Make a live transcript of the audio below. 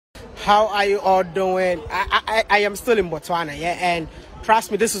How are you all doing? I am still in Botswana, yeah, and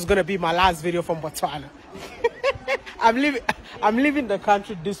trust me, this is gonna be my last video from Botswana. I'm leaving the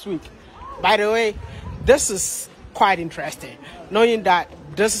country this week. By the way, this is quite interesting, knowing that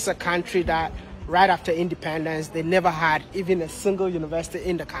this is a country that right after independence they never had even a single university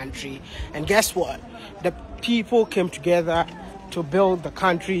in the country, and guess what? The people came together to build the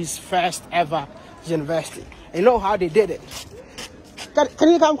country's first ever university. You know how they did it? Can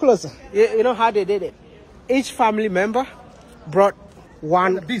you come closer? You know how they did it? Each family member brought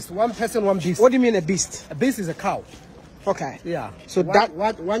one beast. One person, one beast. What do you mean a beast? A beast is a cow. Okay. Yeah. So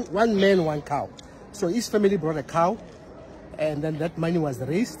one man, one cow. So each family brought a cow, and then that money was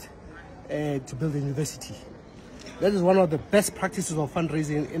raised to build a university. That is one of the best practices of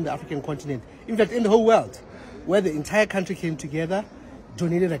fundraising in the African continent. In fact, in the whole world, where the entire country came together,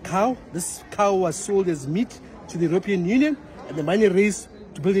 donated a cow. This cow was sold as meat to the European Union, and the money raised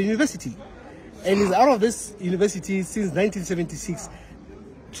to build a university. And it's out of this university since 1976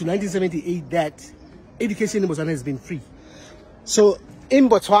 to 1978 that education in Botswana has been free. So in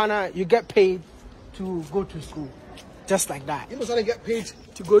Botswana, you get paid to go to school, just like that. In Botswana, you get paid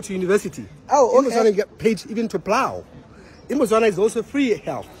to go to university. Oh, okay. In Botswana, you get paid even to plow. In Botswana, is also free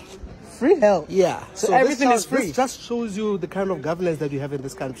health. Free health? Yeah. So everything is free. This just shows you the kind of governance that you have in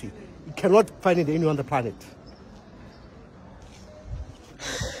this country. You cannot find it anywhere on the planet.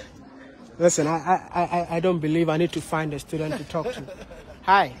 Listen, I don't believe I need to find a student to talk to.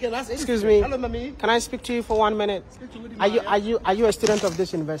 Hi. Excuse me. Hello, mommy. Can I speak to you for 1 minute? Are you a student of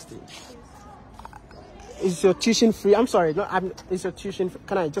this university? Is your tuition free? I'm sorry. No, is your tuition?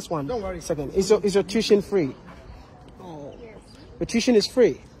 Can I just one? Don't worry. Second. Is your tuition free? Oh. Yes. The tuition is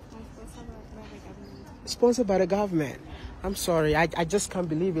free. Sponsored by the government. I'm sorry. I just can't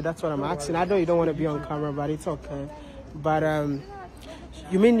believe it. That's what I'm asking. I know you don't want to be on camera, but it's okay. But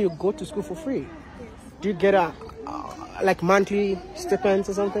you mean you go to school for free? Yes. Do you get a like monthly stipends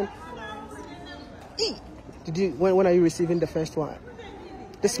or something? Did you? When are you receiving the first one?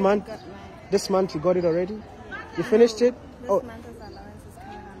 This month? This month you got it already? You finished it? This month's allowance is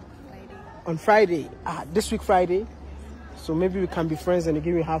coming on On Friday. Friday? This week Friday? So maybe we can be friends and you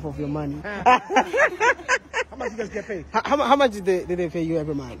give me half of your money. How much you guys get paid? How much did they pay you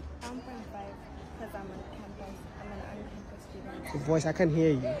every month? 1.5 because I'm on campus. I'm an on-campus student. Your voice, I can't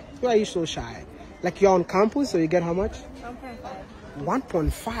hear you. Why are you so shy? Like you're on campus, so you get how much? 1.5.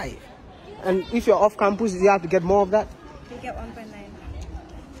 1.5. And if you're off campus, you have to get more of that? You get 1.9.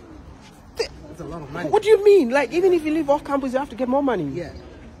 That's a lot of money. What do you mean? Like even if you live off campus, you have to get more money? Yeah.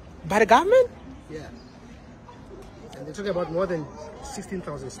 By the government? Yeah. And they're talking about more than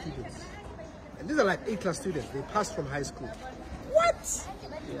 16,000 students. And these are like A-class students. They passed from high school. What?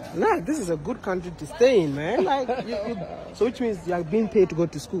 Yeah. Nah, this is a good country to stay in, man. Like, so which means you are being paid to go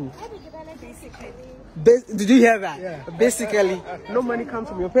to school. Basically. Did you hear that? Yeah. Basically, no money comes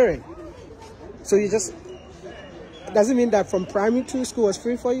from your parent. So you just... Does it mean that from primary to school was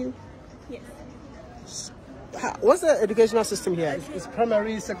free for you? Yes. What's the educational system here? It's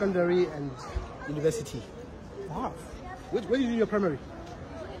primary, secondary, and university. Wow. Where did you do your primary?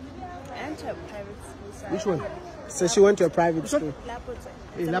 I went to a private school. So Which one? So she went to a private school.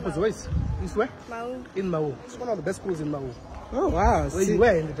 In Lapos West. Is where? Mau. In Mau. It's one of the best schools in Mau. Oh, wow. Where you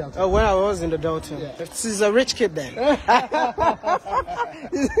were in the Delta? Oh, when I was in the Delta. Yeah. She's a rich kid then.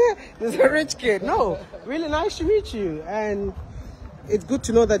 She's a rich kid. No, really nice to meet you. And it's good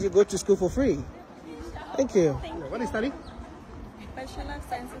to know that you go to school for free. Thank you. What are you studying? Bachelor of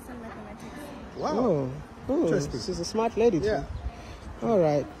Sciences and Mathematics. Wow. Oh, Interesting. She's a smart lady too. Yeah. All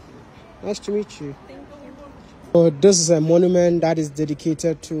right. Nice to meet you. Thank you. So this is a monument that is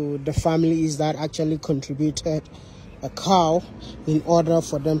dedicated to the families that actually contributed a cow in order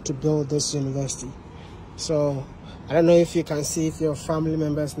for them to build this university. So I don't know if you can see if your family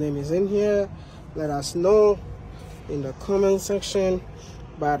member's name is in here. Let us know in the comment section.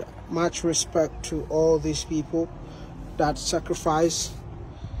 But much respect to all these people that sacrifice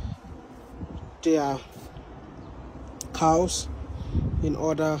their cows in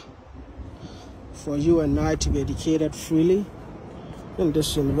order for you and I to be educated freely in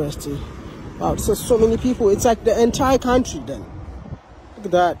this university. Wow, so many people. It's like the entire country then. Look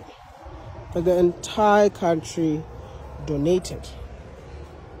at that. Like the entire country donated.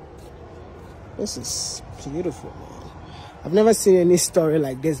 This is beautiful, man. I've never seen any story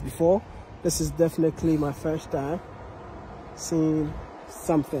like this before. This is definitely my first time seeing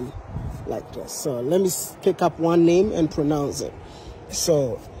something like this. So let me pick up one name and pronounce it.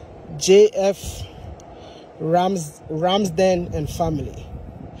 So JF Ramsden and family.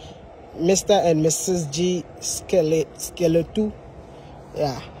 Mr. and Mrs. G. Skeletu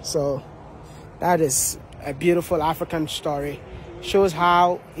Yeah, so that is a beautiful African story. Shows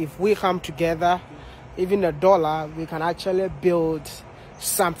how if we come together, even a dollar, we can actually build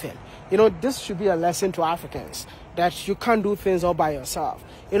something. You know, this should be a lesson to Africans, that you can't do things all by yourself.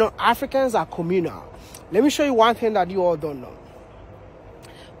 You know, Africans are communal. Let me show you one thing that you all don't know.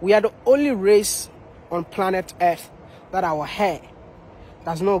 We are the only race on planet Earth that our hair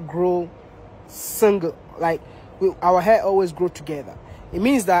does not grow single. Like, our hair always grow together. It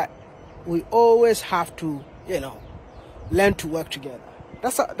means that we always have to, you know, learn to work together.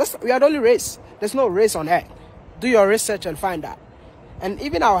 We are the only race. There's no race on Earth. Do your research and find out. And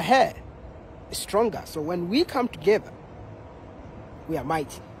even our hair is stronger. So when we come together, we are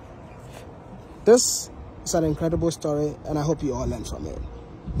mighty. This is an incredible story, and I hope you all learn from it.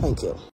 Thank you.